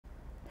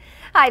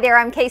Hi there,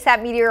 I'm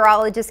KSAT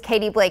meteorologist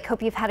Katie Blake.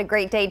 Hope you've had a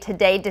great day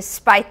today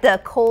despite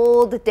the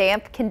cold,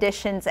 damp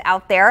conditions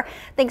out there.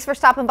 Thanks for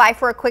stopping by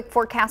for a quick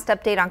forecast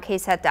update on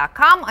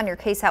KSAT.com, on your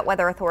KSAT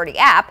Weather Authority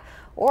app,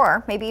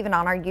 or maybe even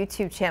on our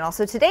YouTube channel.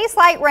 So today's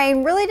light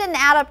rain really didn't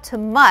add up to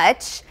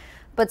much,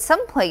 but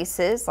some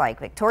places like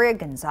Victoria,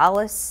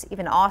 Gonzales,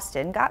 even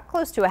Austin got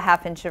close to a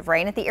 ½ inch of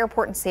rain. At the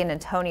airport in San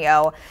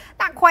Antonio,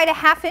 not quite a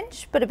 ½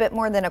 inch, but a bit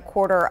more than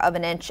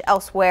 ¼ inch.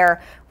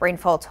 Elsewhere,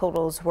 rainfall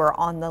totals were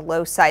on the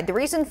low side. The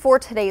reason for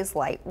today's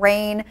light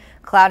rain,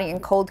 cloudy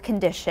and cold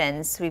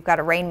conditions. We've got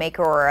a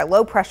rainmaker or a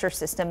low pressure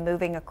system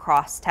moving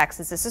across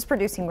Texas. This is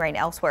producing rain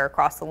elsewhere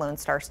across the Lone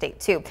Star State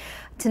too.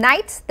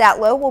 Tonight, that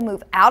low will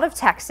move out of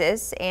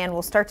Texas and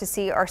we'll start to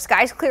see our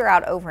skies clear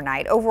out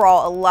overnight.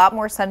 Overall, a lot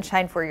more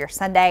sunshine for your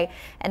Sunday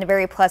and a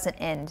very pleasant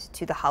end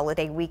to the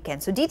holiday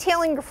weekend. So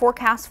detailing your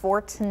forecast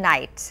for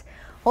tonight.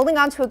 Holding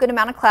on to a good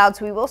amount of clouds,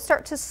 we will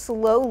start to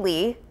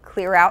slowly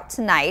clear out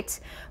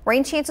tonight.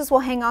 Rain chances will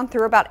hang on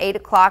through about 8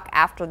 o'clock.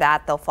 After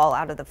that, they'll fall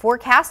out of the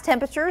forecast.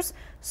 Temperatures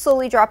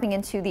slowly dropping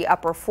into the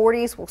upper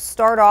 40s. We'll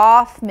start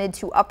off mid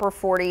to upper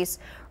 40s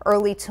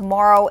early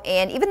tomorrow.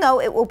 And even though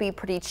it will be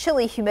pretty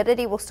chilly,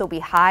 humidity will still be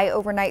high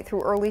overnight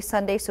through early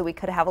Sunday. So we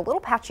could have a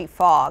little patchy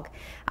fog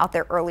out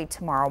there early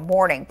tomorrow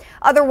morning.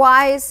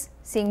 Otherwise,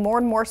 seeing more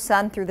and more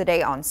sun through the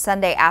day on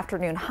Sunday.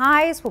 Afternoon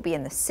highs will be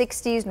in the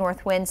 60s,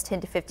 north winds 10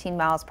 to 15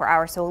 miles per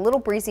hour, so a little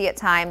breezy at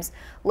times,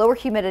 lower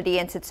humidity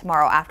into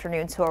tomorrow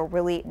afternoon, so a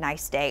really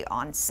nice day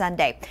on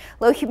Sunday.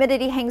 Low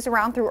humidity hangs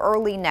around through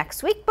early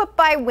next week, but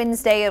by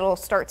Wednesday it'll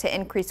start to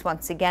increase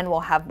once again.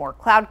 We'll have more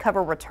cloud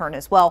cover return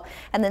as well,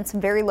 and then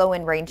some very low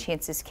end rain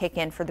chances kick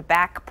in for the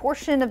back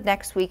portion of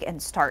next week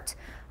and start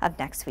of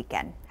next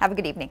weekend. Have a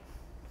good evening.